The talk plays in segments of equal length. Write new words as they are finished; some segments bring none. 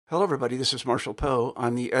Hello, everybody. This is Marshall Poe.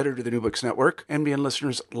 I'm the editor of the New Books Network. NBN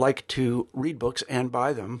listeners like to read books and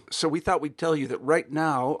buy them. So we thought we'd tell you that right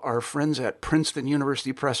now, our friends at Princeton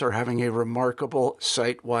University Press are having a remarkable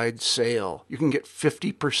site-wide sale. You can get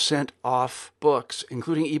 50% off books,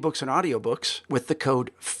 including ebooks and audiobooks, with the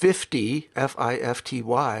code 50,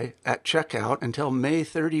 F-I-F-T-Y, at checkout until May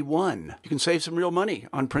 31. You can save some real money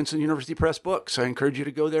on Princeton University Press books. I encourage you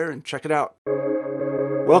to go there and check it out.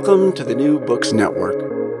 Welcome to the New Books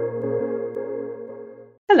Network.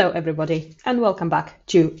 Hello, everybody, and welcome back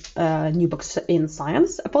to New Books in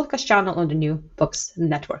Science, a podcast channel on the New Books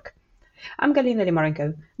Network. I'm Galina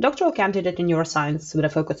Limarenko, doctoral candidate in neuroscience with a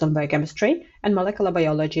focus on biochemistry and molecular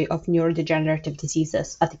biology of neurodegenerative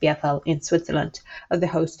diseases at EPFL in Switzerland, the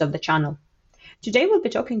host of the channel. Today we'll be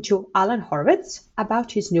talking to Alan Horwitz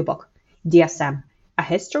about his new book, DSM, A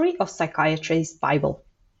History of Psychiatry's Bible.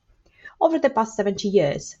 Over the past 70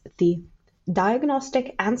 years, the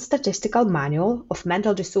Diagnostic and Statistical Manual of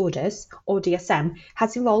Mental Disorders, or DSM,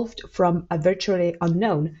 has evolved from a virtually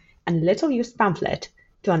unknown and little-used pamphlet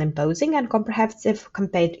to an imposing and comprehensive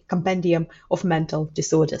compendium of mental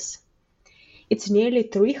disorders. Its nearly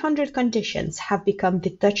 300 conditions have become the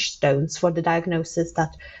touchstones for the diagnosis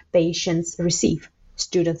that patients receive,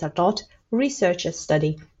 students are taught, researchers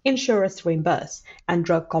study, insurers reimburse, and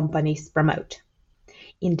drug companies promote.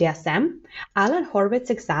 In DSM, Alan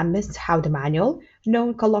Horwitz examines how the manual,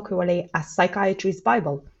 known colloquially as Psychiatry's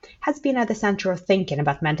Bible, has been at the center of thinking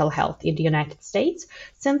about mental health in the United States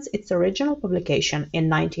since its original publication in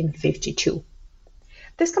 1952.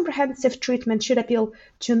 This comprehensive treatment should appeal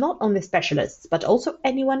to not only specialists, but also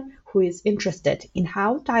anyone who is interested in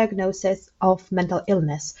how diagnoses of mental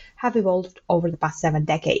illness have evolved over the past 7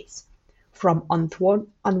 decades. From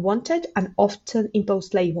unwanted and often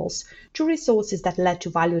imposed labels to resources that led to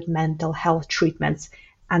valued mental health treatments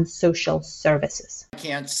and social services. I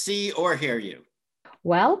can't see or hear you.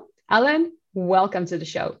 Well, Alan, welcome to the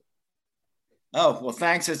show. Oh, well,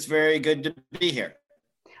 thanks. It's very good to be here.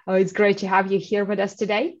 Oh, it's great to have you here with us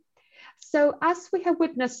today. So, as we have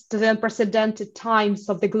witnessed the unprecedented times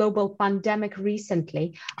of the global pandemic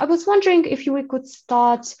recently, I was wondering if we could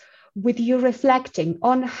start with you reflecting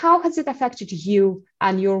on how has it affected you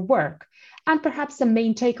and your work, and perhaps the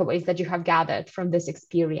main takeaways that you have gathered from this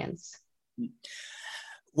experience.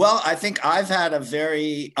 Well, I think I've had a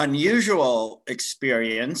very unusual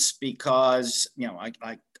experience because,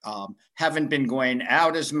 I haven't been going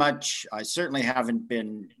out as much. I certainly haven't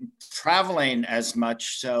been traveling as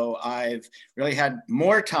much. So I've really had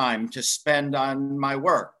more time to spend on my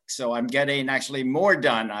work. So I'm getting actually more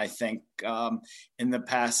done, I think, in the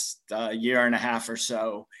past year and a half or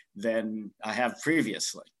so than I have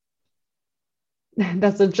previously.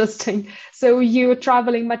 That's interesting. So you're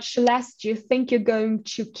traveling much less. Do you think you're going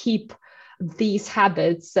to keep these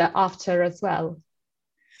habits after as well?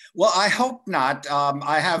 Well, I hope not.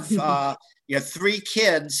 I have 3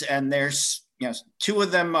 kids, and there's 2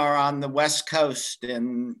 of them are on the West Coast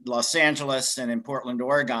in Los Angeles and in Portland,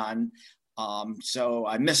 Oregon. So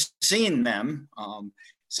I miss seeing them.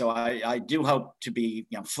 So I do hope to be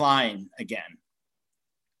flying again.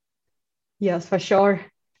 Yes, for sure.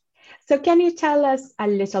 So can you tell us a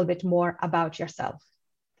little bit more about yourself?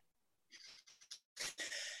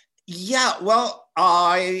 Yeah, well,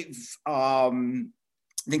 I've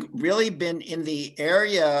think really been in the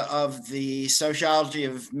area of the sociology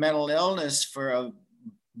of mental illness for a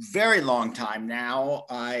very long time now.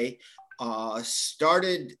 I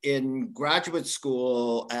started in graduate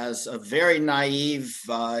school as a very naive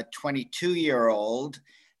 22-year-old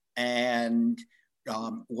and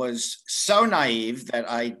was so naive that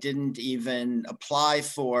I didn't even apply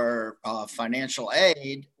for financial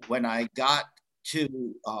aid. When I got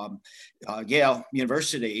to Yale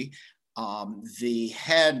University, the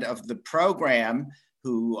head of the program,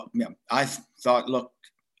 who I thought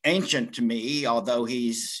looked ancient to me, although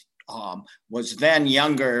he's was then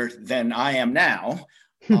younger than I am now,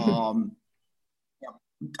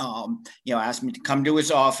 asked me to come to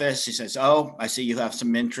his office. He says, "Oh, I see you have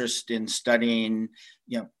some interest in studying,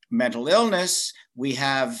 mental illness. We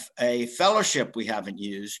have a fellowship we haven't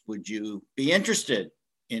used. Would you be interested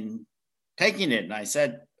in taking it?" And I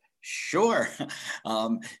said, "Sure."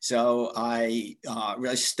 So I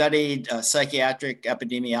really studied psychiatric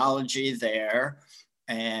epidemiology there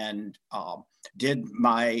and did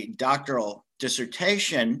my doctoral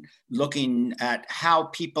dissertation looking at how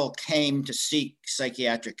people came to seek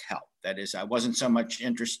psychiatric help. That is, I wasn't so much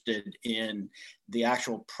interested in the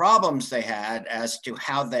actual problems they had as to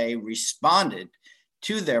how they responded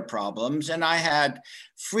to their problems. And I had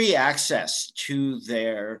free access to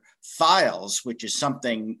their files, which is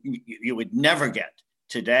something you would never get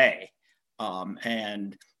today.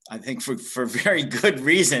 And I think for very good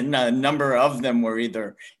reason. A number of them were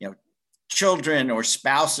either, children or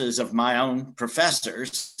spouses of my own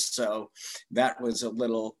professors. So that was a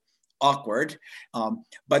little awkward.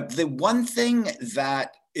 But the one thing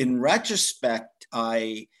that in retrospect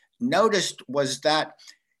I noticed was that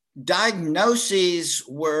diagnoses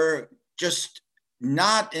were just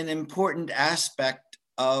not an important aspect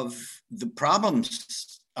of the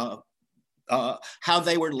problems, how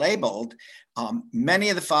they were labeled. Many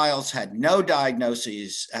of the files had no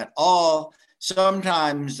diagnoses at all.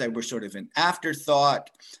 Sometimes they were sort of an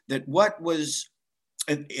afterthought. That what was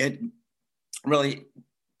it really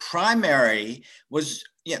primary was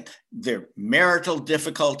their marital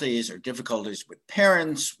difficulties or difficulties with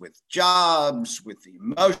parents, with jobs, with the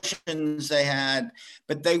emotions they had,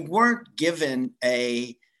 but they weren't given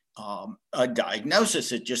a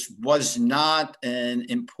diagnosis. It just was not an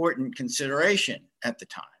important consideration at the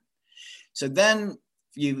time. So then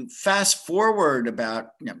you fast forward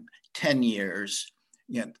about 10 years,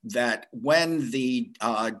 that when the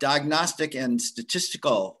Diagnostic and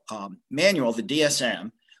Statistical Manual, the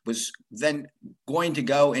DSM, was then going to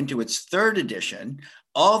go into its third edition,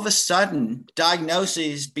 all of a sudden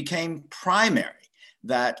diagnoses became primary.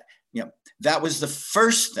 That was the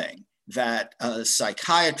first thing that a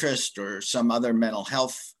psychiatrist or some other mental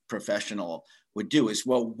health professional would do is,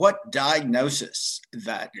 well, what diagnosis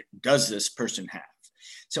that does this person have?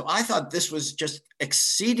 So I thought this was just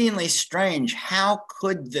exceedingly strange. How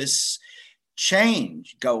could this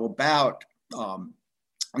change go about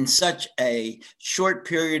in such a short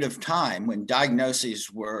period of time when diagnoses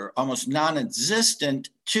were almost non-existent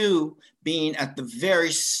to being at the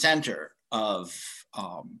very center of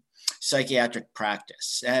psychiatric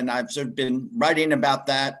practice? And I've sort of been writing about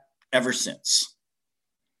that ever since.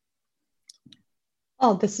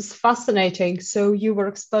 Oh, this is fascinating. So you were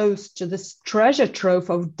exposed to this treasure trove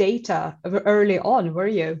of data early on, were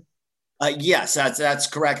you? Yes, that's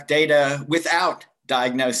correct. Data without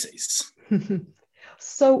diagnoses.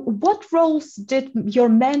 So what roles did your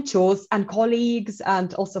mentors and colleagues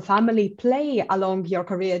and also family play along your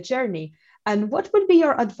career journey? And what would be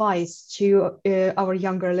your advice to our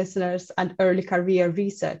younger listeners and early career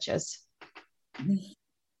researchers?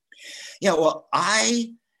 Yeah, well,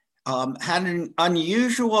 I had an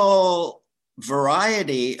unusual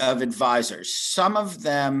variety of advisors. Some of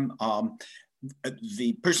them,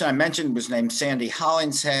 the person I mentioned was named Sandy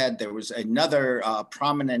Hollingshead. There was another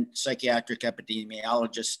prominent psychiatric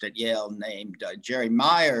epidemiologist at Yale named Jerry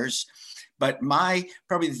Myers. But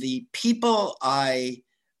probably the people I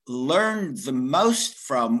learned the most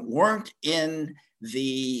from weren't in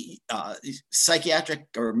the psychiatric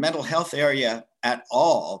or mental health area at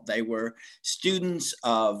all. They were students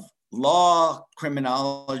of law,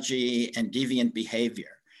 criminology, and deviant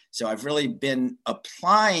behavior. So I've really been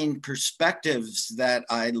applying perspectives that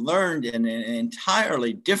I learned in an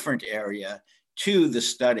entirely different area to the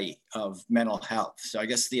study of mental health. So I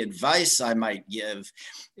guess the advice I might give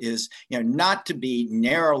is, not to be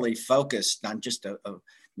narrowly focused on just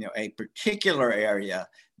a particular area,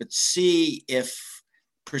 but see if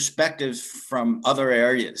perspectives from other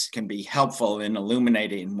areas can be helpful in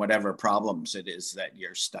illuminating whatever problems it is that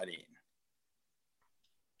you're studying.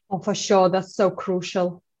 Oh, for sure. That's so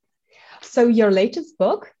crucial. So your latest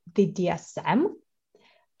book, the DSM,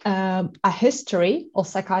 A History of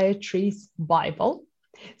Psychiatry's Bible.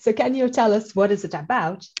 So can you tell us what is it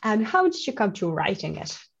about and how did you come to writing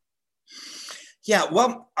it? Yeah,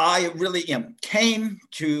 well, I really came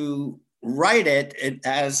to write it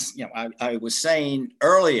as I was saying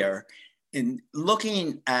earlier, in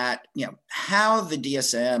looking at how the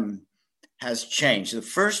DSM has changed. The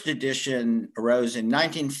first edition arose in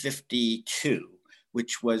 1952,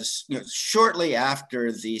 which was shortly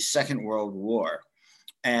after the Second World War.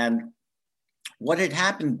 And what had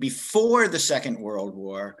happened before the Second World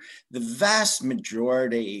War, the vast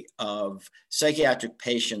majority of psychiatric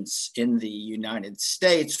patients in the United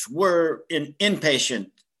States were in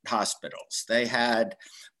inpatient hospitals. They had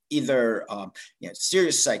either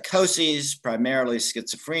serious psychoses, primarily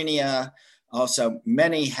schizophrenia. Also,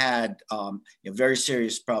 many had very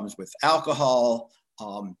serious problems with alcohol,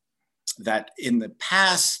 that in the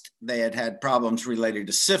past they had problems related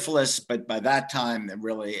to syphilis, but by that time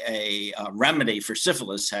really a remedy for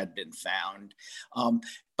syphilis had been found.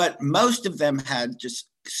 But most of them had just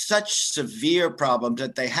such severe problems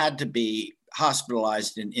that they had to be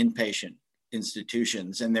hospitalized in inpatient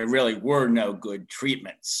institutions, and there really were no good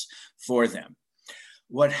treatments for them.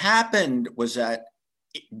 What happened was that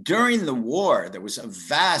during the war, there was a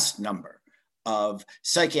vast number of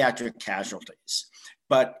psychiatric casualties,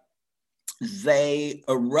 but they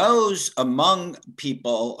arose among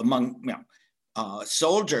people, among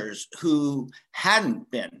soldiers who hadn't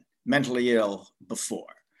been mentally ill before.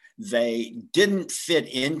 They didn't fit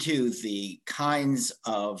into the kinds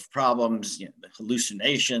of problems, the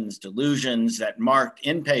hallucinations, delusions that marked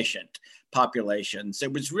inpatient populations. There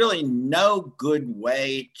was really no good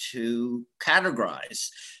way to categorize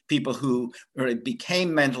people who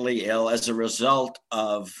became mentally ill as a result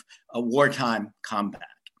of a wartime combat.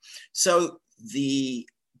 So the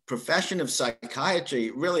profession of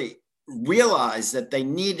psychiatry really realized that they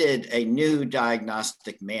needed a new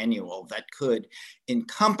diagnostic manual that could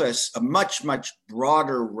encompass a much, much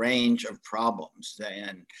broader range of problems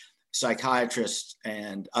than psychiatrists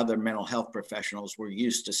and other mental health professionals were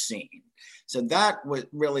used to seeing. So that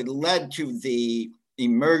really led to the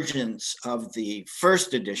emergence of the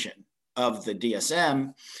first edition of the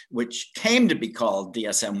DSM, which came to be called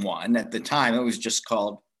DSM-1. At the time, it was just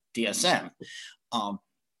called DSM.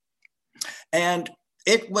 And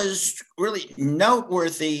it was really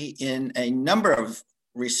noteworthy in a number of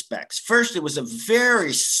respects. First, it was a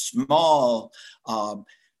very small,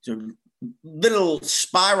 little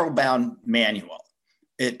spiral-bound manual.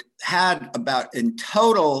 It had about, in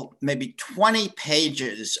total, maybe 20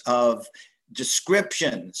 pages of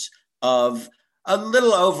descriptions of a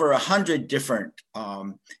little over 100 different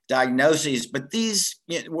diagnoses, but these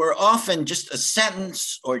were often just a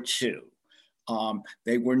sentence or two.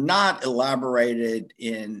 They were not elaborated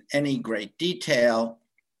in any great detail.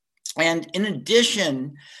 And in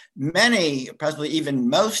addition, many, possibly even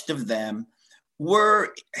most of them,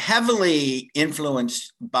 were heavily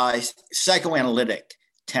influenced by psychoanalytic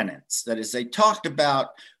tenets. That is, they talked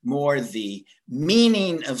about more the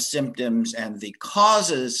meaning of symptoms and the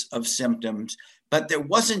causes of symptoms, but there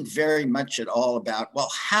wasn't very much at all about, well,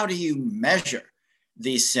 how do you measure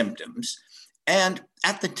these symptoms? And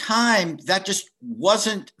at the time, that just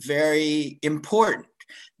wasn't very important.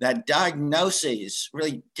 That diagnoses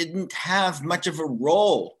really didn't have much of a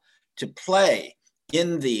role to play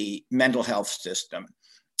in the mental health system.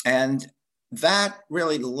 And that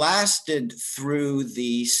really lasted through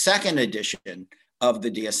the second edition of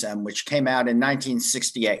the DSM, which came out in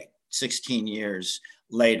 1968, 16 years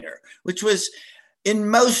later, which was, in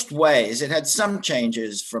most ways, it had some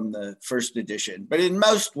changes from the first edition, but in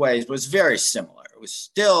most ways was very similar. It was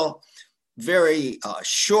still very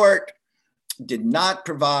short, did not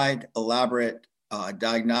provide elaborate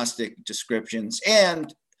diagnostic descriptions,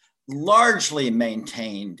 and largely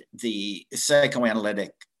maintained the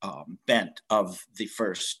psychoanalytic bent of the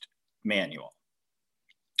first manual.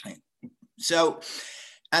 So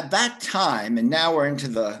at that time, and now we're into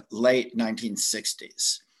the late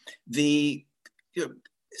 1960s, the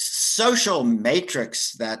social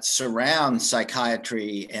matrix that surrounds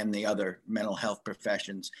psychiatry and the other mental health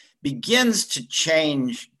professions begins to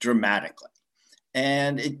change dramatically.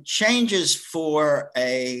 And it changes for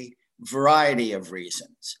a variety of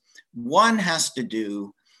reasons. One has to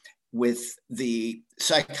do with the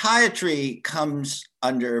psychiatry comes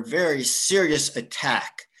under very serious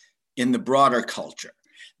attack in the broader culture.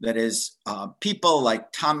 That is, people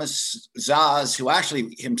like Thomas Szasz, who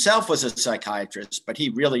actually himself was a psychiatrist, but he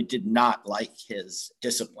really did not like his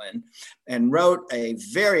discipline, and wrote a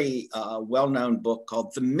very well-known book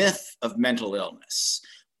called The Myth of Mental Illness,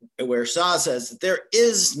 where Szasz says there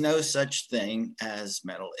is no such thing as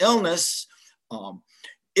mental illness.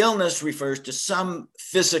 Illness refers to some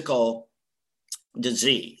physical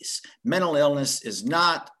disease. Mental illness is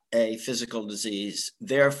not a physical disease,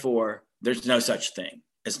 therefore there's no such thing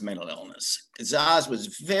as mental illness. Szasz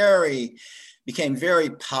became very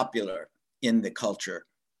popular in the culture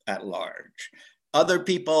at large. Other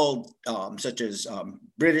people, such as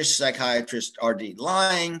British psychiatrist R.D.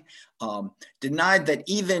 Laing, denied that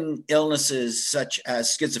even illnesses such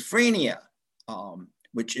as schizophrenia,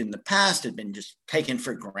 which in the past had been just taken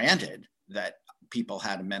for granted that people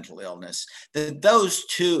had a mental illness, that those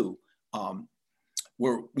two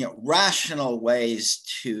were rational ways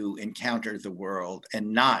to encounter the world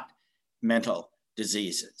and not mental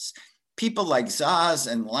diseases. People like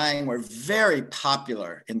Szasz and Laing were very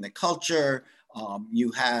popular in the culture.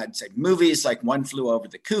 You had, say, movies like One Flew Over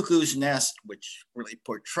the Cuckoo's Nest, which really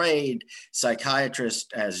portrayed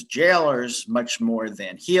psychiatrists as jailers much more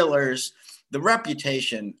than healers. The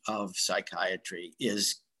reputation of psychiatry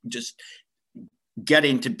is just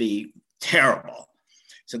getting to be terrible.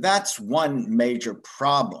 So that's one major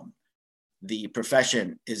problem the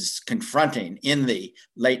profession is confronting in the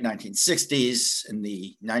late 1960s and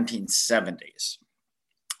the 1970s.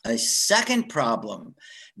 A second problem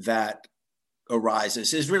that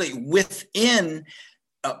arises is really within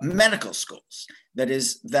medical schools. That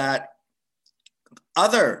is, that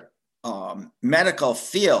other medical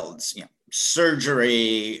fields,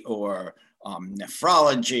 surgery or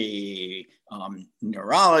nephrology,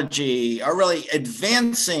 neurology, are really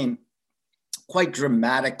advancing quite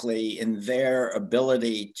dramatically in their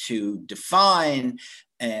ability to define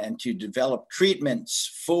and to develop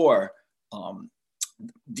treatments for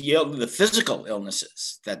the physical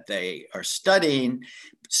illnesses that they are studying.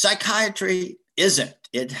 Psychiatry isn't.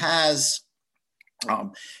 It has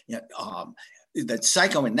that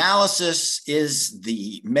psychoanalysis is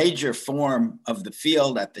the major form of the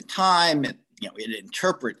field at the time. It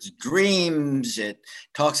interprets dreams. It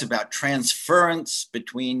talks about transference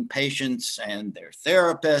between patients and their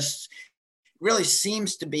therapists. It really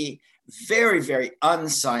seems to be very, very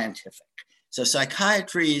unscientific. So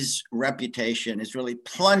psychiatry's reputation is really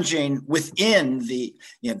plunging within the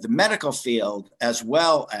medical field as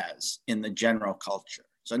well as in the general culture.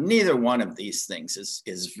 So neither one of these things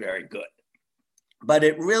is very good. But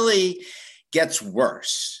it really gets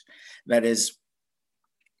worse. That is,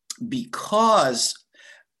 because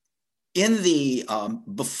in the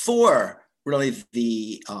before really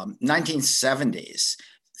the 1970s,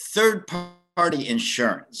 third-party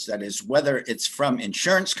insurance, that is, whether it's from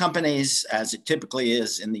insurance companies, as it typically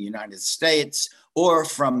is in the United States, or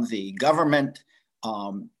from the government,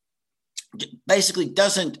 basically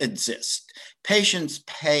doesn't exist. Patients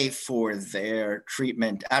pay for their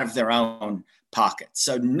treatment out of their own pocket.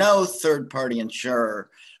 So no third-party insurer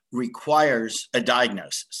requires a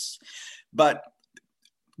diagnosis. But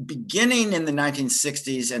beginning in the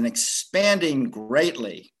 1960s and expanding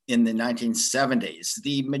greatly in the 1970s,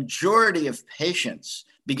 the majority of patients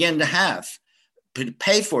began to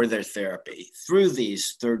pay for their therapy through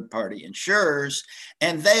these third-party insurers,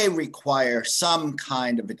 and they require some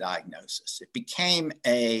kind of a diagnosis. It became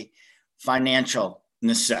a financial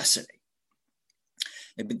necessity.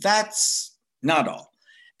 But that's not all.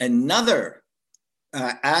 Another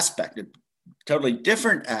aspect, a totally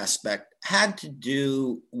different aspect, had to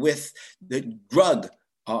do with the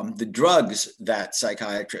drugs that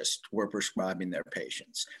psychiatrists were prescribing their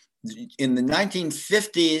patients. In the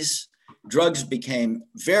 1950s, drugs became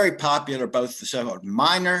very popular, both the so-called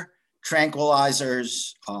minor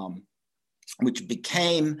tranquilizers, which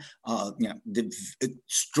became the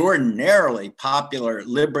extraordinarily popular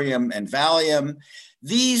Librium and Valium.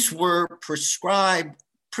 These were prescribed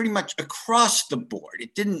pretty much across the board.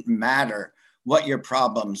 It didn't matter what your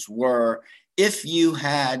problems were. If you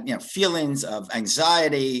had feelings of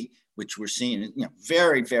anxiety, which were seen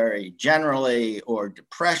very, very generally, or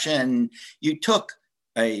depression, you took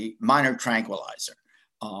a minor tranquilizer.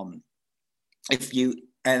 And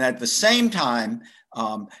at the same time,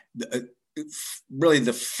 really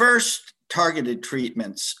the first targeted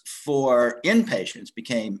treatments for inpatients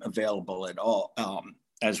became available at all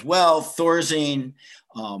as well. Thorazine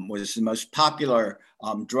was the most popular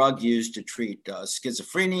drug used to treat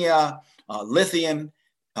schizophrenia. Lithium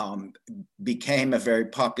became a very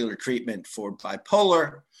popular treatment for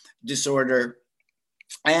bipolar disorder.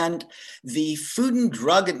 And the Food and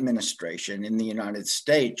Drug Administration in the United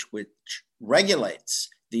States, which regulates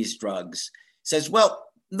these drugs, says, well,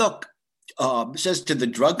 look, says to the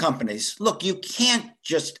drug companies, look, you can't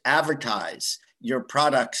just advertise your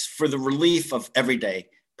products for the relief of everyday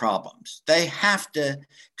problems. They have to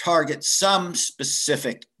target some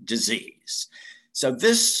specific disease. So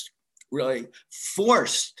this really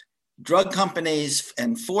forced drug companies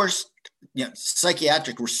and forced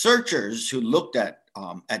psychiatric researchers who looked at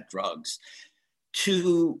drugs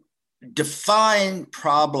to define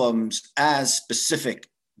problems as specific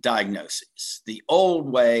diagnoses. The old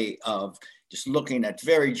way of just looking at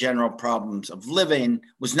very general problems of living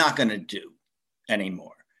was not going to do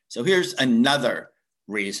anymore. So here's another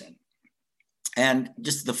reason. And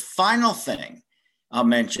just the final thing I'll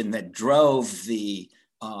mention that drove the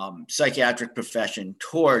psychiatric profession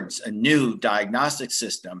towards a new diagnostic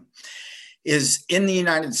system is in the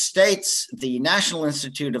United States, the National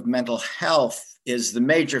Institute of Mental Health is the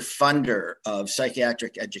major funder of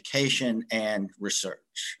psychiatric education and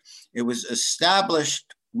research. It was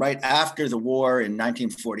established right after the war in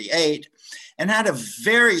 1948 and had a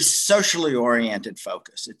very socially oriented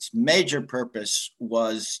focus. Its major purpose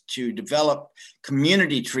was to develop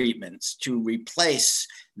community treatments to replace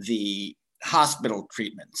the hospital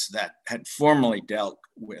treatments that had formerly dealt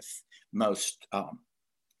with most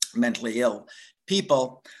mentally ill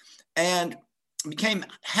people, and became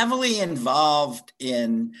heavily involved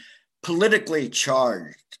in politically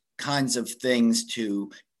charged kinds of things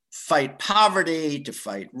to fight poverty, to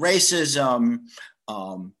fight racism,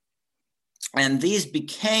 And these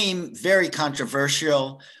became very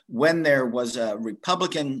controversial when there was a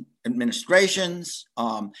Republican administrations.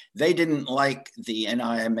 They didn't like the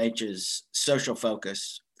NIMH's social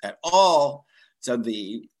focus at all. So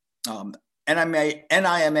the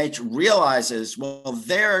NIMH realizes, well,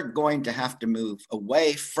 they're going to have to move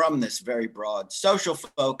away from this very broad social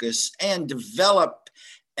focus and develop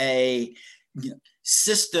a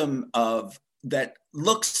system that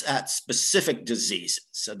looks at specific diseases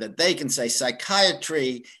so that they can say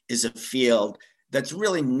psychiatry is a field that's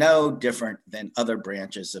really no different than other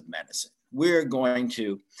branches of medicine. We're going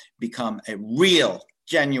to become a real,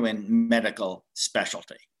 genuine medical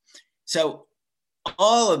specialty. So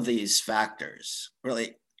all of these factors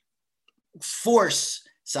really force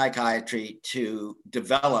psychiatry to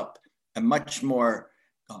develop a much more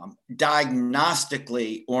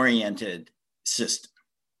diagnostically oriented system.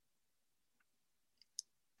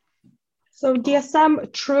 So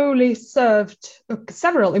DSM truly served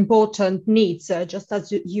several important needs, just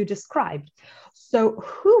as you described. So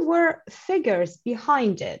who were figures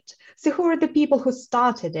behind it? So who are the people who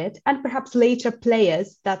started it and perhaps later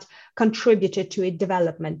players that contributed to its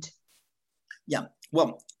development? Yeah,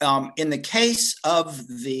 well, in the case of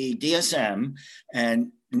the DSM,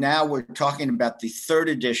 and now we're talking about the third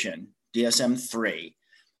edition, DSM-3,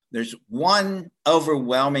 there's one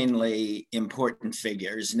overwhelmingly important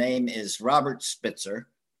figure. His name is Robert Spitzer.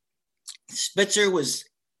 Spitzer was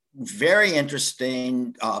a very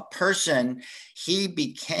interesting person. He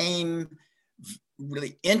became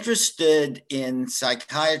really interested in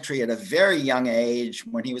psychiatry at a very young age.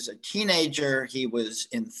 When he was a teenager, he was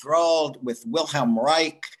enthralled with Wilhelm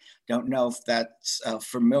Reich. Don't know if that's a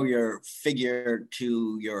familiar figure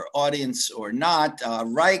to your audience or not.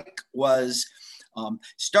 Reich was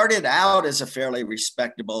started out as a fairly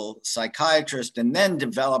respectable psychiatrist and then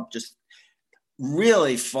developed just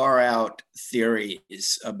really far out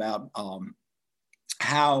theories about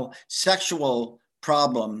how sexual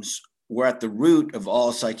problems were at the root of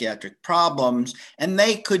all psychiatric problems, and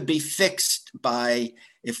they could be fixed by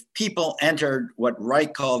if people entered what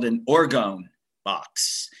Reich called an orgone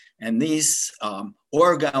box. And these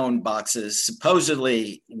orgone boxes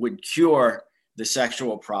supposedly would cure the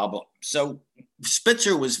sexual problem. So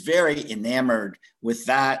Spitzer was very enamored with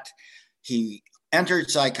that. He entered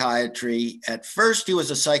psychiatry. At first, he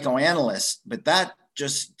was a psychoanalyst, but that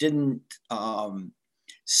just didn't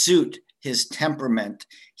suit his temperament.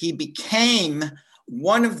 He became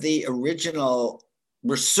one of the original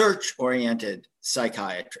research-oriented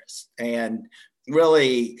psychiatrists and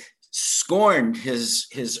really scorned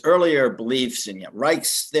his earlier beliefs in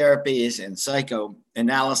Reich's therapies and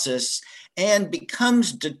psychoanalysis, and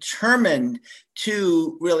becomes determined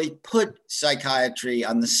to really put psychiatry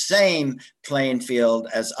on the same playing field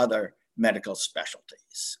as other medical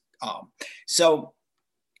specialties. So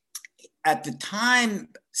at the time,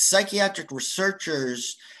 psychiatric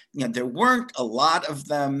researchers, there weren't a lot of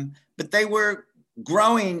them, but they were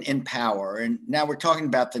growing in power. And now we're talking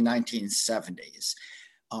about the 1970s.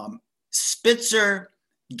 Spitzer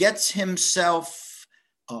gets himself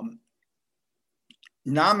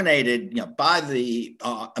nominated by the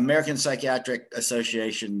American Psychiatric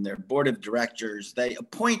Association, their board of directors. They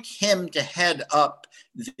appoint him to head up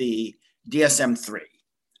the DSM-3.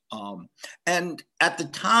 And at the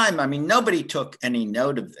time, nobody took any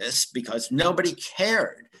note of this because nobody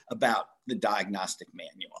cared about the diagnostic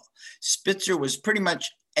manual. Spitzer was pretty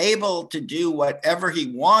much able to do whatever he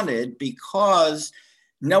wanted because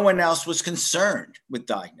no one else was concerned with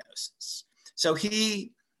diagnosis. So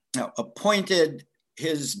he appointed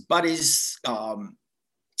his buddies.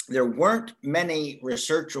 There weren't many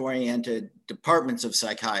research-oriented departments of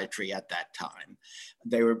psychiatry at that time.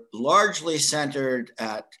 They were largely centered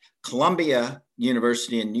at Columbia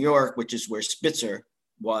University in New York, which is where Spitzer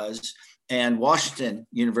was, and Washington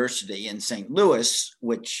University in St. Louis,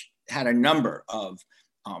 which had a number of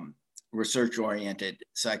research-oriented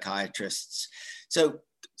psychiatrists. So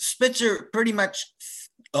Spitzer pretty much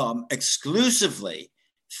exclusively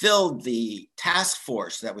filled the task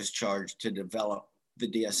force that was charged to develop the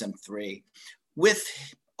DSM-3 with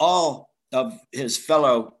all of his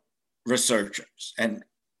fellow researchers and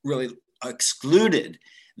really excluded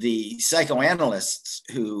the psychoanalysts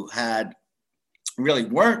who really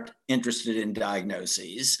weren't interested in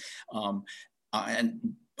diagnoses.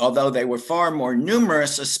 And although they were far more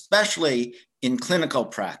numerous, especially in clinical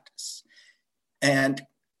practice. And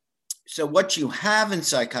so what you have in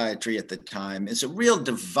psychiatry at the time is a real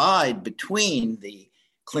divide between the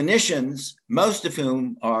clinicians, most of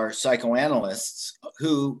whom are psychoanalysts,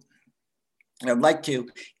 who like to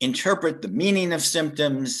interpret the meaning of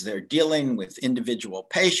symptoms. They're dealing with individual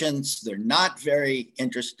patients. They're not very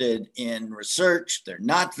interested in research. They're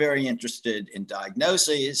not very interested in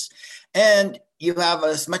diagnoses. And you have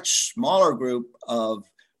a much smaller group of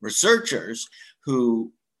researchers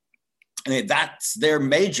who, that's their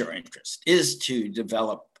major interest, is to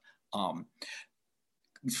develop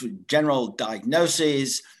general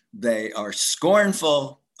diagnoses. They are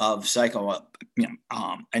scornful of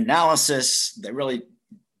psychoanalysis. They really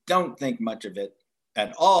don't think much of it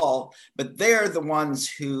at all, but they're the ones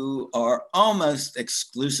who are almost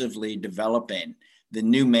exclusively developing the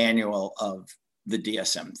new manual of the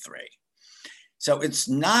DSM-3. So it's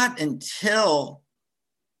not until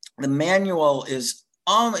the manual is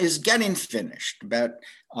getting finished, but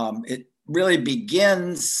it really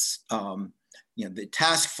begins, the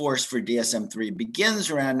task force for DSM-3 begins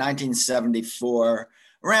around 1974.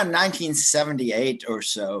 Around 1978 or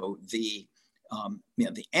so, the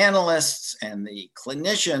analysts and the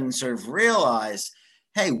clinicians sort of realize,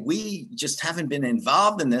 hey, we just haven't been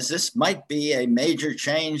involved in this. This might be a major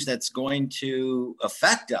change that's going to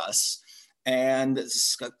affect us. And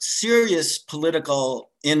serious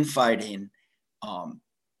political infighting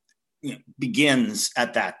begins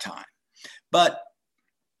at that time. But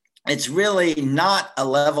it's really not a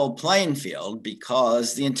level playing field,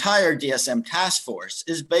 because the entire DSM task force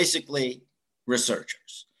is basically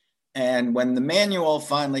researchers. And when the manual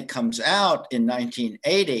finally comes out in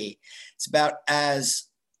 1980, it's about as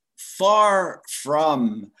far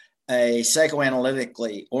from a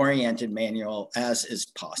psychoanalytically oriented manual as is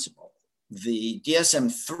possible. The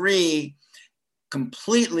DSM-3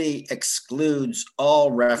 completely excludes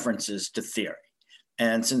all references to theory.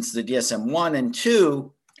 And since the DSM-1 and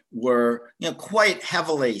 2 were quite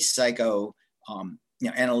heavily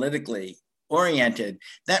analytically oriented,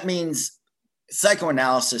 that means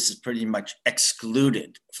psychoanalysis is pretty much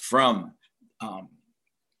excluded from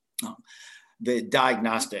the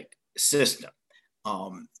diagnostic system.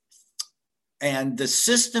 And the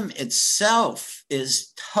system itself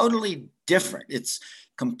is totally different. It's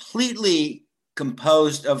completely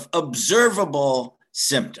composed of observable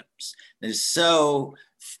symptoms. So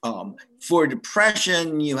for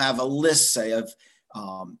depression, you have a list, say, of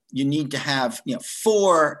you need to have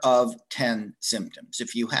 4 of 10 symptoms.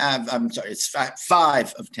 If you have, it's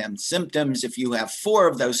 5 of 10 symptoms. If you have 4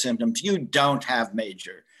 of those symptoms, you don't have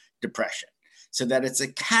major depression. So that it's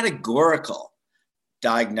a categorical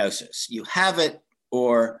diagnosis. You have it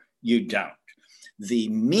or you don't. The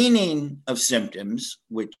meaning of symptoms,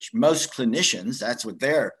 which most clinicians, that's what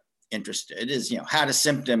they're interested is, how do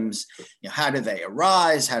symptoms, how do they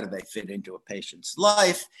arise? How do they fit into a patient's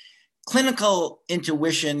life? Clinical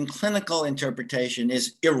intuition, clinical interpretation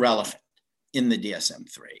is irrelevant in the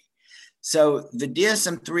DSM-3. So the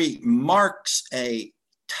DSM-3 marks a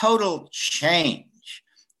total change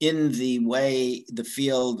in the way the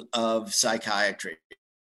field of psychiatry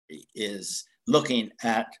is looking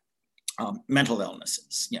at mental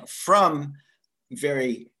illnesses, from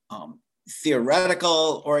very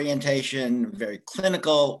theoretical orientation, very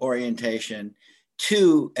clinical orientation,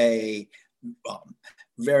 to a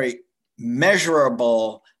very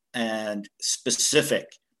measurable and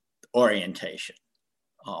specific orientation.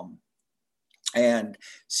 And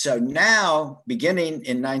so now, beginning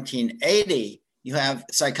in 1980,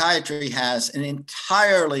 psychiatry has an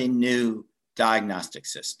entirely new diagnostic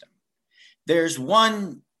system. There's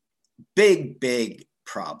one big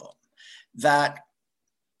problem, that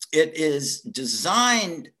it is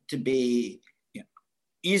designed to be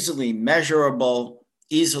easily measurable,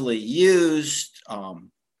 easily used,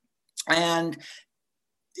 and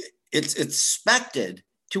it's expected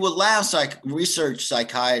to allow research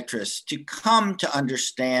psychiatrists to come to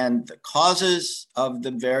understand the causes of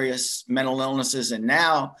the various mental illnesses. And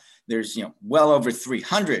now there's well over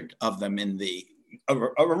 300 of them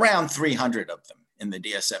around 300 of them in the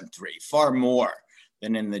DSM-3, far more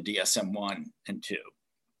than in the DSM-1 and 2.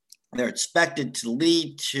 They're expected to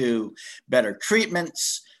lead to better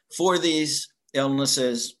treatments for these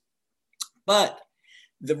illnesses. But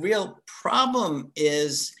the real problem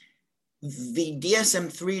is the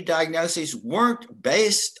DSM-3 diagnoses weren't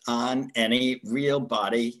based on any real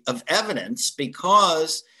body of evidence,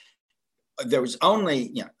 because there was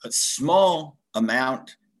only a small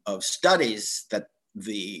amount of studies that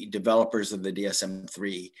the developers of the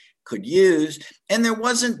DSM-3 could use, and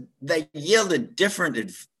they yielded different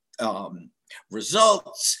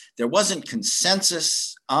results. There wasn't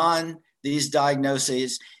consensus on these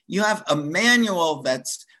diagnoses. You have a manual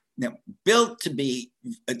that's built to be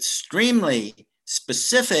extremely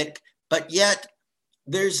specific, but yet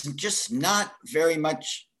there's just not very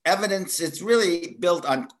much evidence, it's really built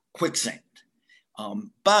on quicksand.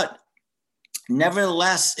 But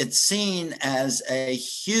nevertheless, it's seen as a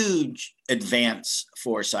huge advance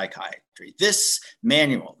for psychiatry. This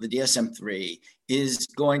manual, the DSM-3, is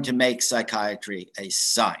going to make psychiatry a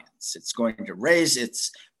science. It's going to raise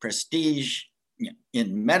its prestige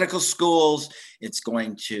in medical schools. It's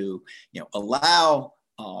going to allow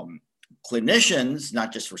clinicians,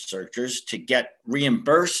 not just researchers, to get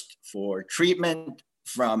reimbursed for treatment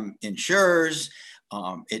from insurers.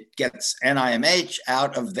 It gets NIMH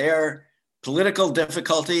out of their political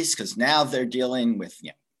difficulties, because now they're dealing with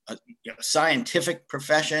a scientific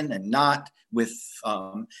profession and not with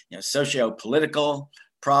socio-political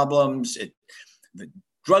problems. The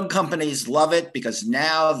drug companies love it because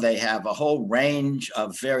now they have a whole range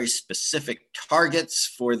of very specific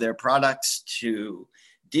targets for their products to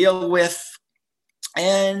deal with.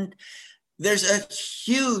 And there's a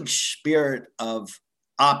huge spirit of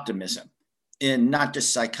optimism in not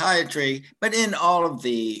just psychiatry, but in all of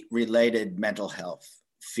the related mental health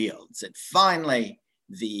fields. That finally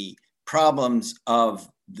the problems of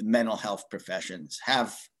the mental health professions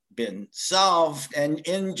have been solved. And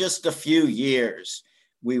in just a few years,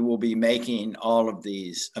 we will be making all of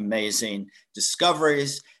these amazing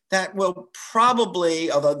discoveries that will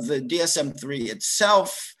probably, although the DSM-3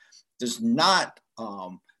 itself does not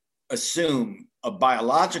assume a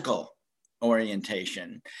biological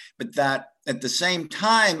orientation, but that at the same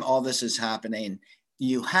time all this is happening,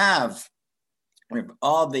 you have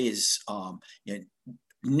all these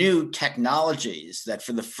new technologies that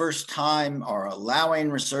for the first time are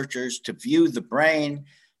allowing researchers to view the brain,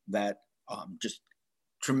 that just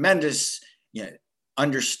tremendous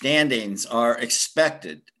understandings are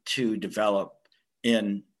expected to develop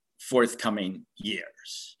in forthcoming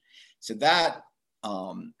years. So that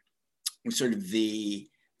sort of the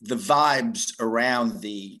vibes around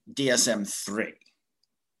the DSM-3.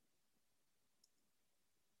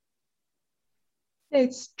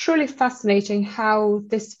 It's truly fascinating how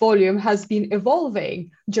this volume has been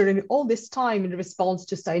evolving during all this time in response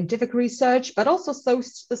to scientific research, but also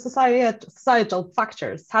societal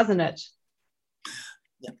factors, hasn't it?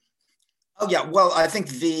 Yeah. Oh, yeah. Well, I think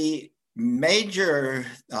the major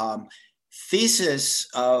thesis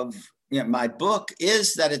of my book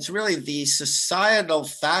is that it's really the societal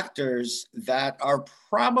factors that are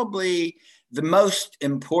probably the most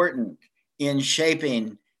important in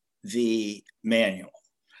shaping the manual.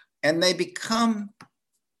 And they become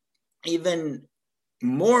even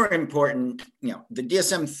more important. The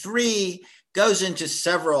DSM-3 goes into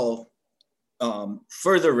several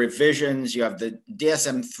further revisions. You have the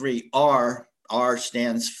DSM-3R, R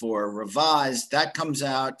stands for revised. That comes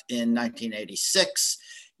out in 1986.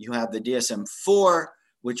 You have the DSM-4,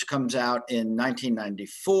 which comes out in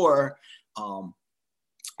 1994.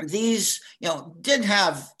 These, did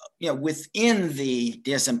have, within the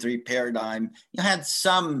DSM-3 paradigm, you had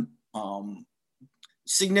some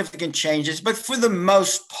significant changes, but for the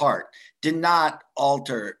most part, did not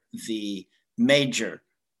alter the major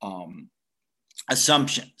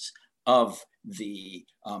assumptions of the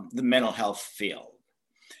mental health field.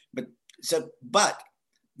 But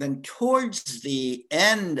then towards the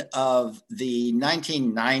end of the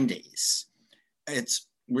 1990s, it's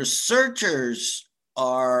researchers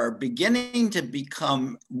are beginning to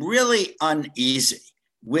become really uneasy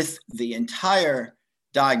with the entire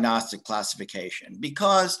diagnostic classification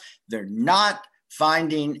because they're not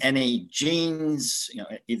finding any genes,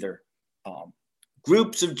 either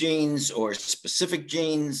groups of genes or specific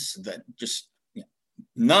genes, that just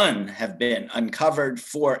none have been uncovered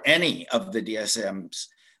for any of the DSM's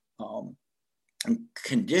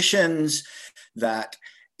conditions, that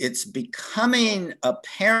it's becoming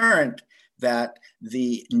apparent that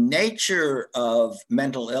the nature of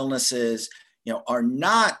mental illnesses, are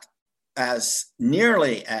not as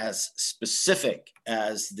nearly as specific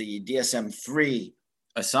as the DSM-3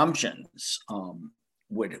 assumptions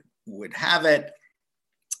would have it,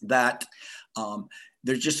 that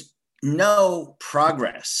there's just no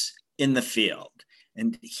progress in the field.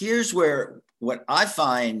 And here's where what I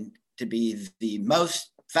find to be the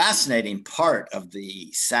most fascinating part of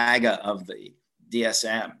the saga of the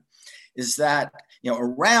DSM is that,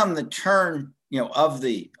 around the turn, of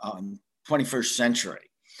the 21st century,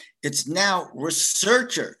 it's now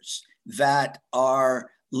researchers that are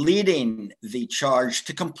leading the charge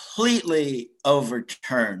to completely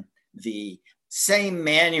overturn the same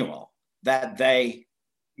manual that they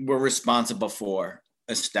were responsible for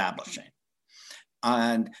establishing.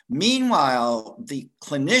 And meanwhile, the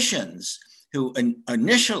clinicians who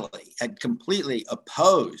initially had completely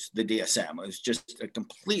opposed the DSM. It was just a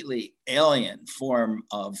completely alien form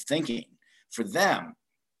of thinking for them.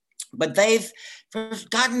 But they've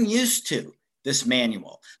gotten used to this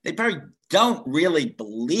manual. They probably don't really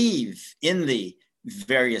believe in the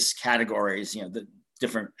various categories, the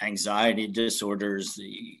different anxiety disorders,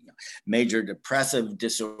 the major depressive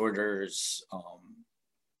disorders,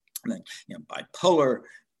 bipolar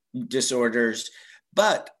disorders,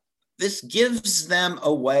 but this gives them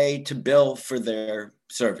a way to bill for their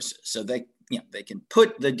services. So they can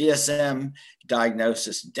put the DSM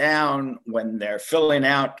diagnosis down when they're filling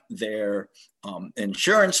out their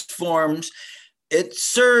insurance forms. It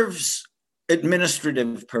serves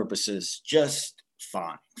administrative purposes just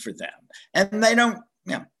fine for them, and they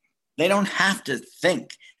don't have to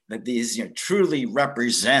think that these truly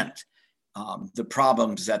represent the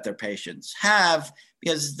problems that their patients have,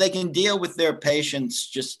 because they can deal with their patients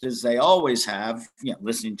just as they always have,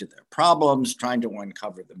 listening to their problems, trying to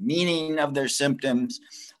uncover the meaning of their symptoms.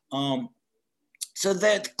 So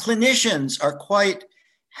that clinicians are quite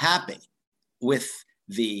happy with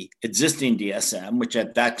the existing DSM, which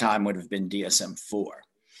at that time would have been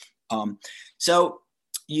DSM-4. So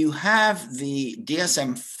you have the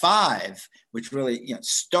DSM-5, which really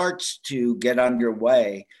starts to get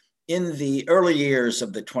underway in the early years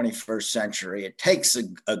of the 21st century. It takes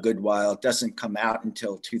a good while. It doesn't come out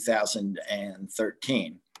until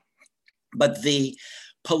 2013. But the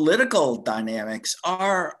political dynamics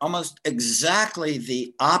are almost exactly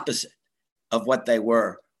the opposite of what they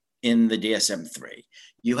were in the DSM-3.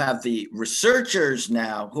 You have the researchers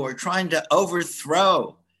now who are trying to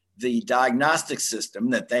overthrow the diagnostic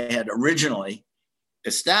system that they had originally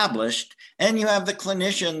established, and you have the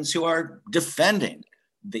clinicians who are defending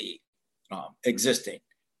the existing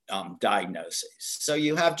diagnoses. So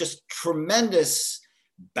you have just tremendous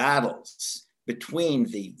battles between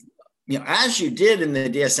the, as you did in the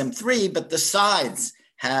DSM-3, but the sides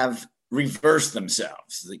have reversed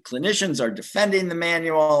themselves. The clinicians are defending the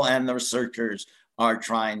manual and the researchers are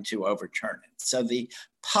trying to overturn it. So the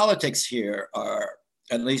politics here are,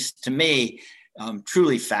 at least to me,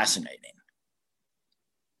 truly fascinating.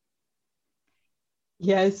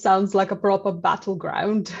 Yeah, it sounds like a proper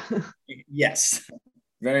battleground. Yes,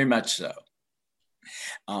 very much so.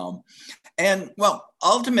 And well,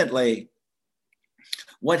 ultimately,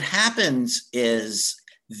 what happens is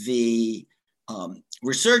the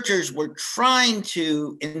researchers were trying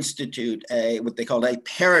to institute what they called a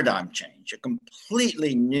paradigm change, a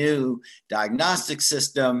completely new diagnostic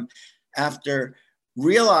system, after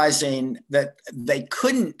realizing that they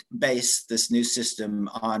couldn't base this new system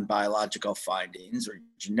on biological findings or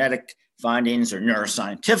genetic findings or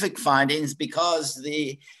neuroscientific findings, because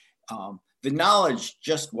the knowledge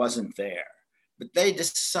just wasn't there. But they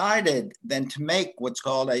decided then to make what's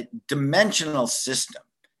called a dimensional system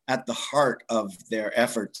at the heart of their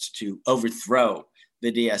efforts to overthrow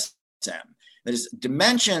the DSM. There's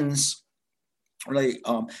dimensions really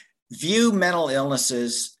view mental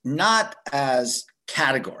illnesses not as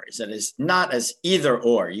categories, that is, not as either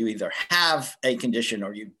or. You either have a condition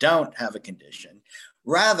or you don't have a condition.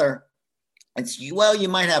 Rather, you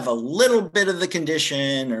might have a little bit of the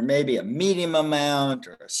condition or maybe a medium amount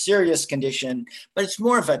or a serious condition, but it's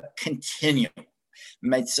more of a continuum. You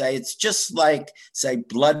might say it's just like, say,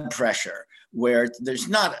 blood pressure, where there's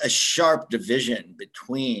not a sharp division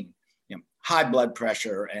between high blood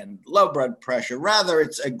pressure and low blood pressure. Rather,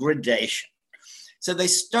 it's a gradation. So they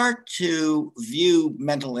start to view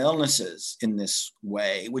mental illnesses in this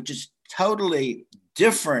way, which is totally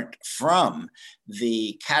different from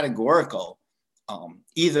the categorical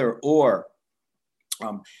either or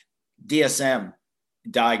DSM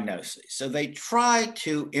diagnosis. So they try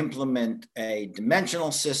to implement a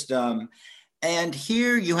dimensional system, and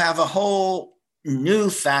here you have a whole new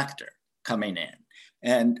factor coming in,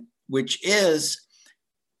 and which is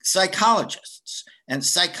psychologists. And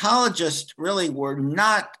psychologists really were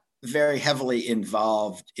not very heavily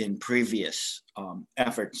involved in previous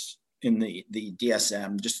efforts in the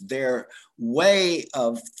DSM, just their way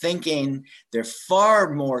of thinking. They're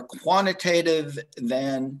far more quantitative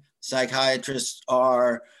than psychiatrists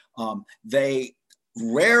are. They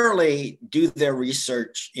rarely do their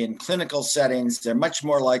research in clinical settings. They're much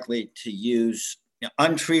more likely to use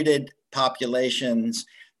untreated populations.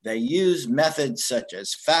 They use methods such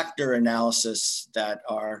as factor analysis that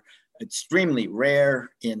are extremely rare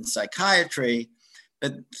in psychiatry.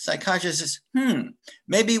 But psychiatrists says,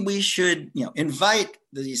 maybe we should invite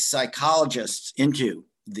these psychologists into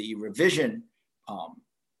the revision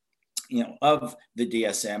of the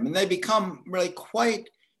DSM, and they become really quite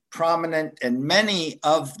prominent, and many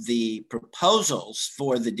of the proposals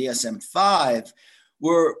for the DSM-5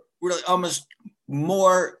 were really almost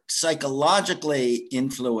more psychologically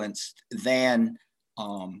influenced than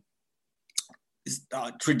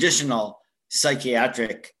traditional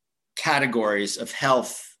psychiatric categories of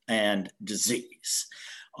health and disease.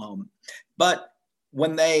 But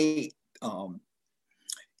when they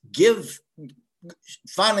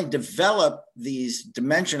finally develop these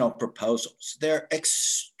dimensional proposals, they're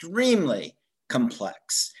extremely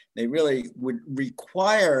complex. They really would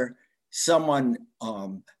require someone,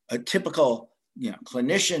 a typical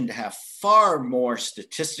clinician, to have far more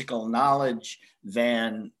statistical knowledge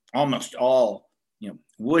than almost all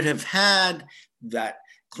would have had. That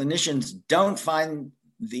clinicians don't find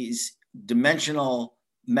these dimensional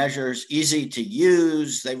measures easy to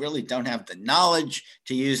use. They really don't have the knowledge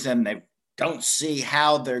to use them. They don't see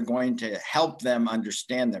how they're going to help them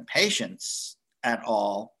understand their patients at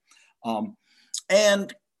all.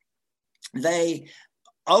 And they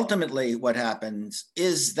ultimately, what happens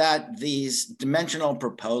is that these dimensional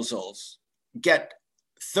proposals get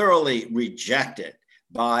thoroughly rejected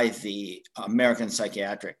by the American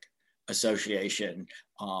Psychiatric Association,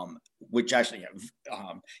 which actually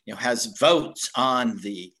has votes on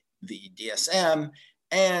the DSM.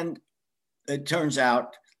 And it turns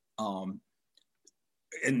out, and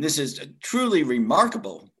this is a truly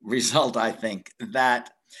remarkable result, I think,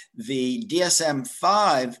 that the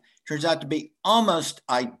DSM-5 turns out to be almost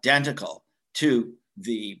identical to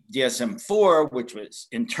the DSM-4, which was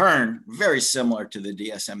in turn very similar to the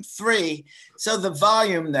DSM-3. So the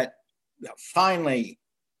volume that finally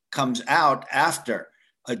comes out after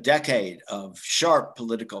a decade of sharp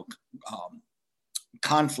political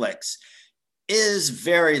conflicts is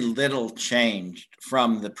very little changed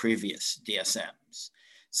from the previous DSMs.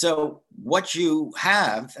 So what you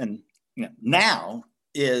have now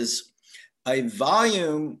is a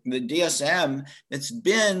volume, the DSM, that's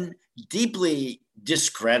been deeply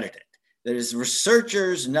discredited. That is,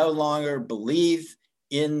 researchers no longer believe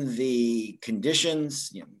in the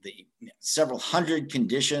conditions, the several hundred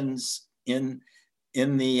conditions in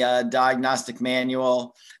the diagnostic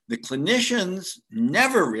manual. The clinicians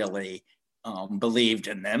never really believed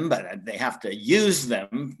in them, but they have to use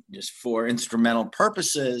them just for instrumental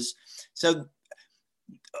purposes. So,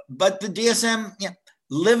 but the DSM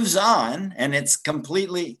lives on, and it's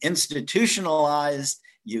completely institutionalized.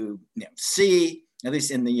 You see, at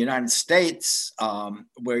least in the United States,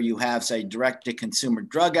 where you have, say, direct-to-consumer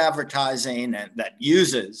drug advertising that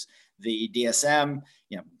uses the DSM,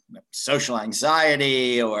 social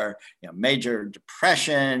anxiety or major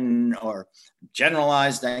depression or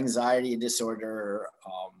generalized anxiety disorder,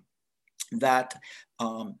 that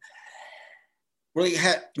really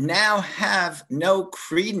now have no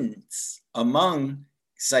credence among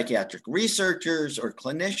psychiatric researchers or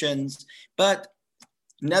clinicians, but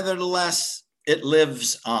nevertheless, it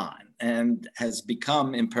lives on and has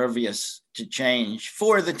become impervious to change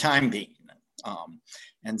for the time being.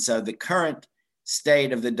 And so the current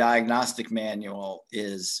state of the diagnostic manual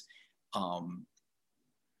is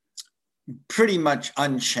pretty much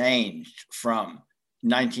unchanged from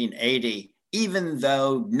 1980, even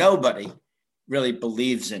though nobody really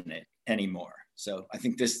believes in it anymore. So I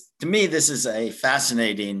think to me, this is a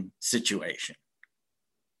fascinating situation.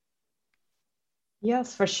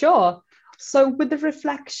 Yes, for sure. So with the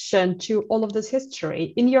reflection to all of this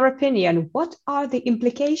history, in your opinion, what are the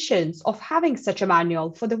implications of having such a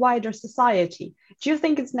manual for the wider society? Do you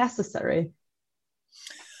think it's necessary?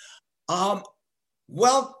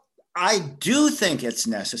 Well, I do think it's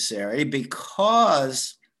necessary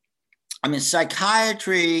because,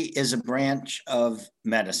 psychiatry is a branch of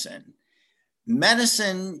medicine.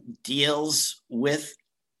 Medicine deals with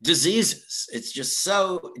diseases. It's just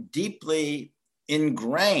so deeply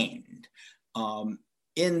ingrained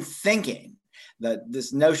in thinking that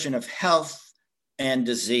this notion of health and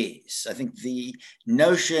disease. I think the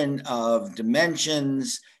notion of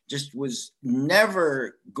dimensions just was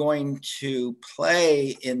never going to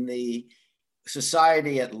play in the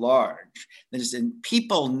society at large. That is, and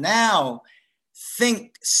people now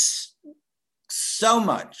think so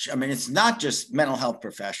much. It's not just mental health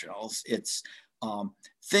professionals. It's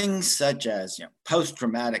things such as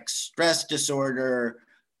post-traumatic stress disorder,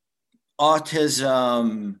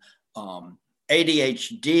 autism,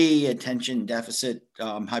 ADHD, attention deficit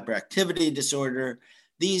hyperactivity disorder.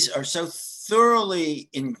 These are so thoroughly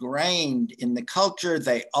ingrained in the culture.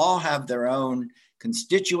 They all have their own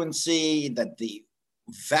constituency, that the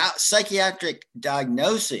psychiatric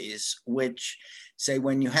diagnoses, which say,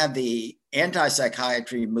 when you had the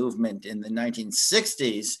anti-psychiatry movement in the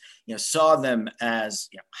 1960s, saw them as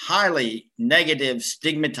highly negative,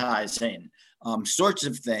 stigmatizing sorts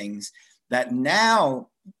of things, that now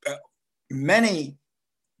many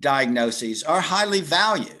diagnoses are highly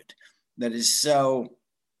valued. That is so.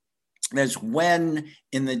 That's when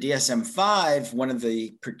in the DSM-5, one of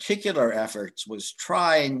the particular efforts was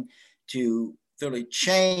trying to really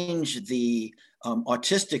change the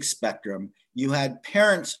autistic spectrum. You had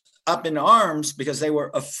parents up in arms because they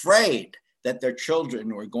were afraid that their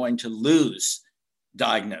children were going to lose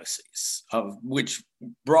diagnoses, of which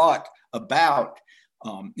brought about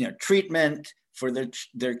treatment for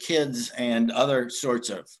their kids and other sorts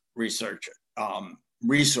of research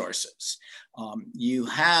resources. You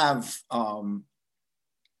have,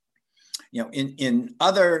 in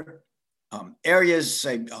other areas,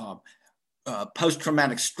 say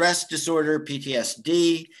post-traumatic stress disorder,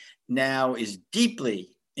 PTSD, now is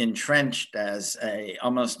deeply entrenched as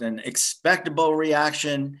almost an expectable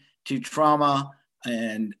reaction to trauma.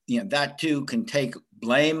 And that too can take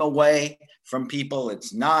blame away from people.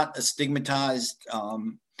 It's not a stigmatized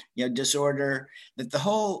disorder. That the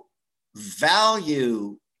whole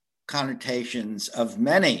value connotations of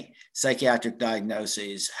many psychiatric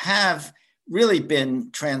diagnoses have really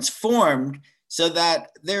been transformed so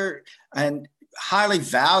that they're highly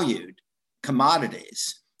valued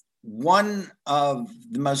commodities. One of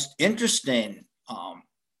the most interesting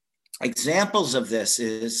examples of this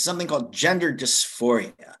is something called gender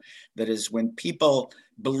dysphoria. That is when people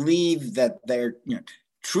believe that they're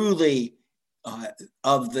truly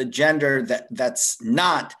of the gender that's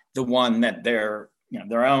not the one that their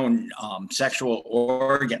own sexual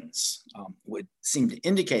organs would seem to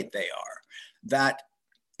indicate they are. That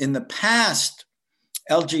in the past,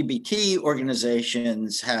 LGBT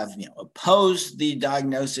organizations have opposed the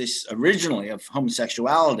diagnosis originally of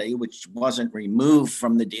homosexuality, which wasn't removed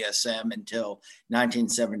from the DSM until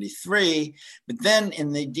 1973. But then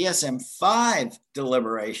in the DSM-5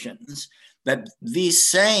 deliberations, that these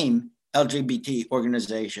same LGBT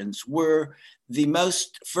organizations were the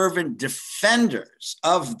most fervent defenders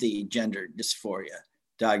of the gender dysphoria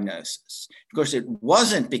diagnosis. Of course, it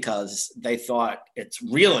wasn't because they thought it's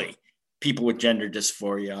really people with gender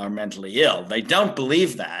dysphoria are mentally ill. They don't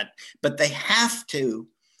believe that, but they have to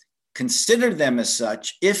consider them as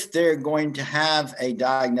such if they're going to have a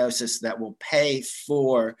diagnosis that will pay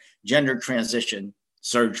for gender transition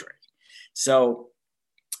surgery. So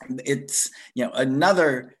it's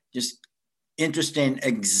another just interesting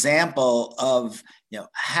example of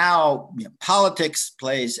how politics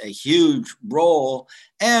plays a huge role,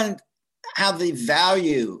 and how the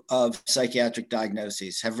value of psychiatric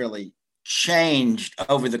diagnoses have really changed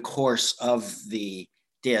over the course of the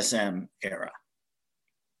DSM era.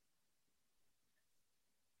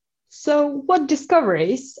 So what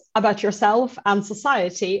discoveries about yourself and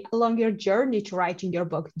society along your journey to writing your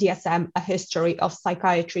book, DSM, A History of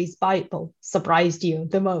Psychiatry's Bible, surprised you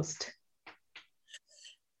the most?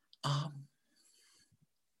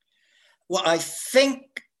 Well, I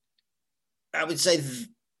think I would say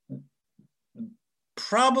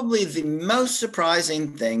probably the most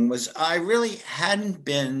surprising thing was I really hadn't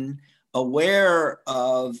been aware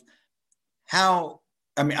of how,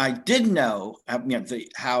 I did know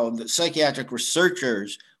how the psychiatric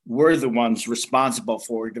researchers were the ones responsible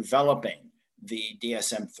for developing the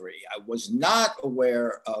DSM-3. I was not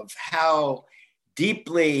aware of how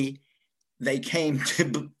deeply they came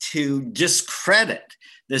to discredit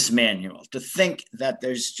this manual, to think that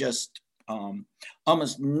there's just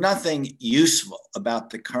almost nothing useful about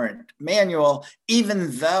the current manual,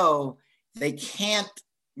 even though they can't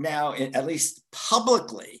now, at least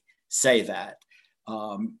publicly, say that.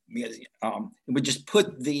 Because it would just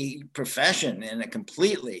put the profession in a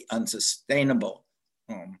completely unsustainable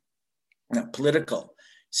political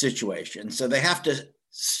situation. So they have to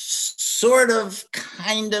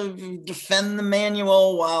kind of defend the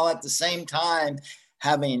manual while at the same time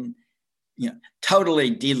having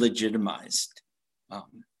totally delegitimized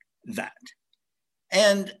that.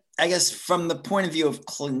 And I guess from the point of view of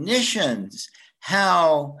clinicians,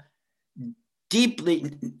 how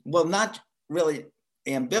deeply, well, not really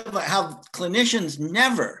ambivalent, how clinicians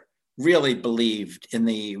never really believed in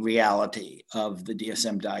the reality of the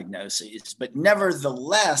DSM diagnoses, but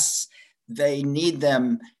nevertheless, they need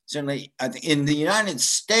them, certainly in the United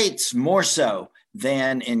States, more so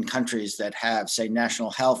than in countries that have, say,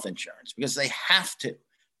 national health insurance, because they have to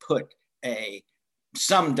put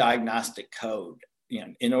some diagnostic code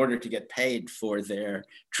in order to get paid for their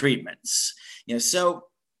treatments. So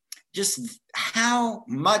just how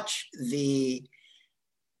much the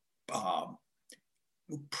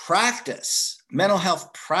practice, mental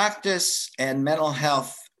health practice and mental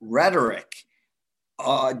health rhetoric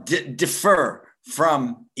differ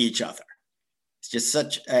from each other. It's just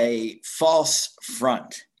such a false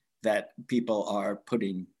front that people are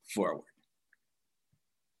putting forward.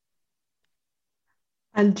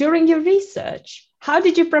 And during your research, how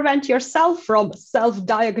did you prevent yourself from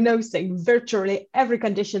self-diagnosing virtually every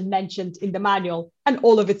condition mentioned in the manual and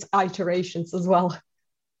all of its iterations as well?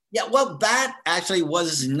 Yeah, well, that actually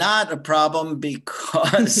was not a problem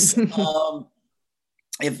because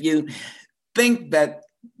if you think that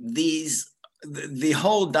the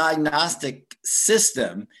whole diagnostic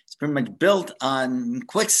system is pretty much built on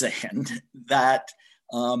quicksand, that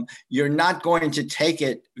you're not going to take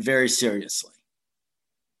it very seriously.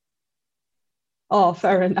 Oh,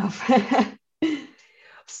 fair enough.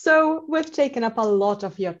 So we've taken up a lot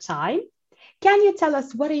of your time. Can you tell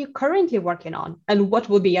us what are you currently working on and what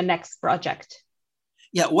will be your next project?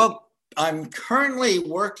 Yeah, well, I'm currently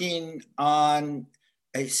working on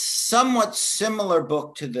a somewhat similar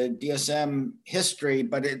book to the DSM history,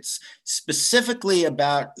 but it's specifically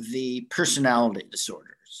about the personality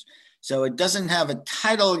disorders. So it doesn't have a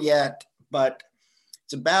title yet, but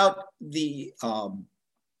it's about the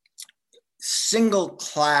single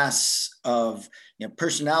class of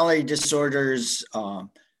personality disorders,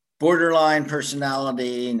 borderline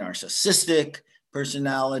personality, narcissistic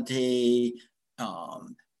personality,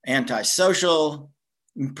 antisocial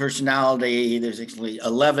personality. There's actually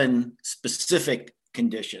 11 specific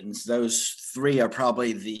conditions. Those 3 are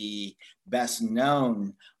probably the best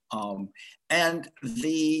known. And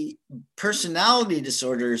the personality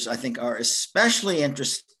disorders, I think, are especially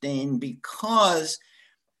interesting because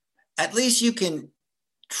at least you can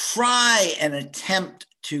try and attempt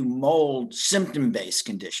to mold symptom-based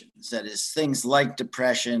conditions. That is, things like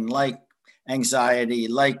depression, like anxiety,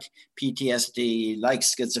 like PTSD, like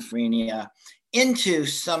schizophrenia, into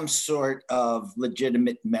some sort of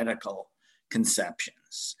legitimate medical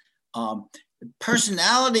conceptions.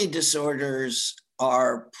 Personality disorders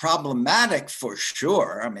are problematic for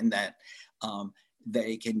sure. I mean, that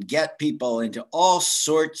they can get people into all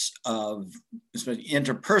sorts of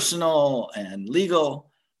interpersonal and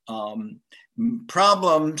legal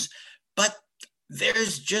problems, but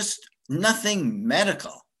there's just nothing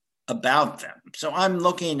medical about them. So I'm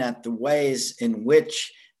looking at the ways in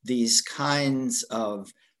which these kinds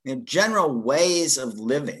of general ways of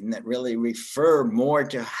living that really refer more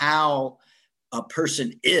to how a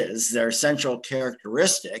person is, their essential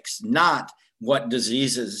characteristics, not what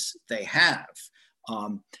diseases they have,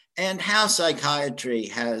 and how psychiatry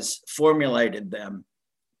has formulated them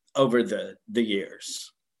over the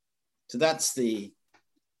years. So that's the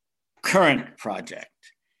current project.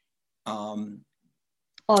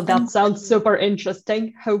 Oh, that sounds super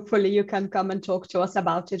interesting. Hopefully you can come and talk to us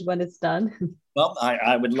about it when it's done. Well,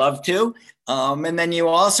 I would love to. And then you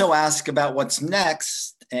also ask about what's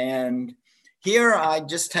next. And here I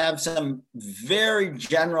just have some very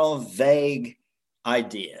general, vague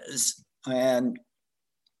ideas. And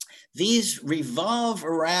these revolve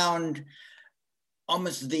around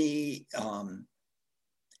almost the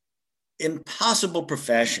impossible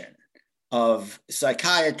profession of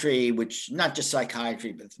psychiatry, which not just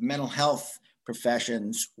psychiatry, but mental health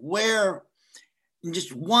professions, where in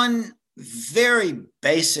just one very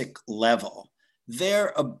basic level,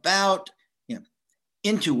 they're about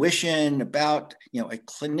intuition, about a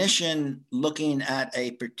clinician looking at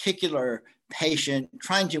a particular patient,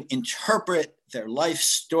 trying to interpret their life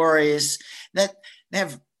stories, that they're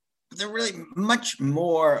really much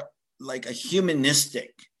more like a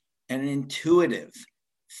humanistic and an intuitive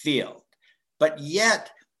field. But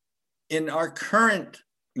yet, in our current,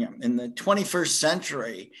 in the 21st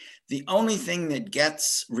century, the only thing that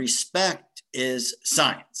gets respect is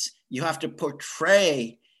science. You have to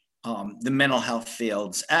portray the mental health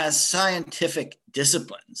fields as scientific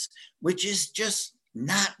disciplines, which is just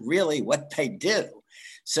not really what they do.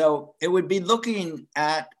 So it would be looking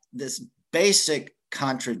at this basic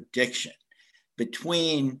contradiction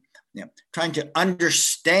between trying to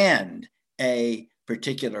understand a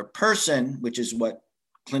particular person, which is what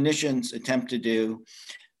clinicians attempt to do,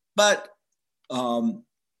 but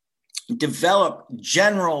develop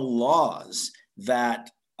general laws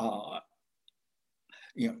that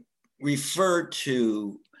refer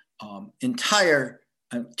to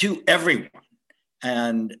to everyone,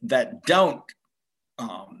 and that don't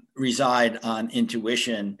reside on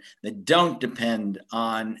intuition, that don't depend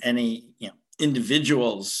on any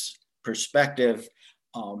individual's perspective,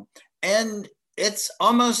 and it's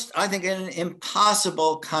almost, I think, an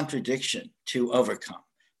impossible contradiction to overcome.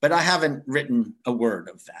 But I haven't written a word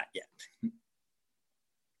of that yet.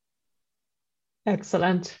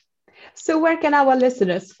 Excellent. So where can our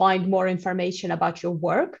listeners find more information about your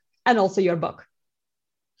work and also your book?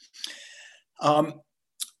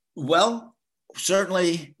 Well,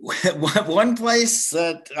 certainly one place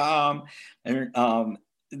that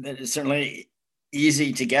is certainly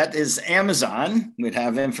easy to get is Amazon. We'd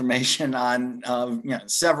have information on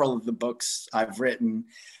several of the books I've written.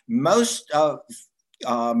 Most of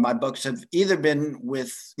my books have either been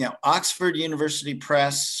with Oxford University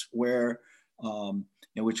Press, where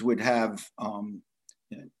which would have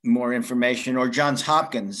more information, or Johns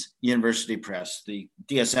Hopkins University Press. The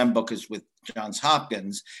DSM book is with Johns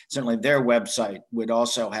Hopkins. Certainly their website would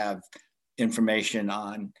also have information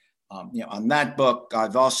on on that book.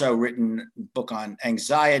 I've also written a book on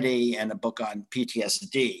anxiety and a book on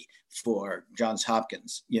PTSD for Johns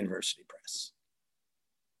Hopkins University Press.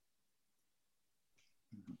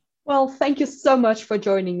 Well, thank you so much for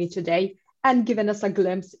joining me today and giving us a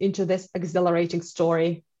glimpse into this exhilarating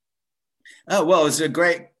story. Oh, well, it's a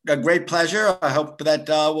great pleasure. I hope that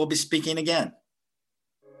we'll be speaking again.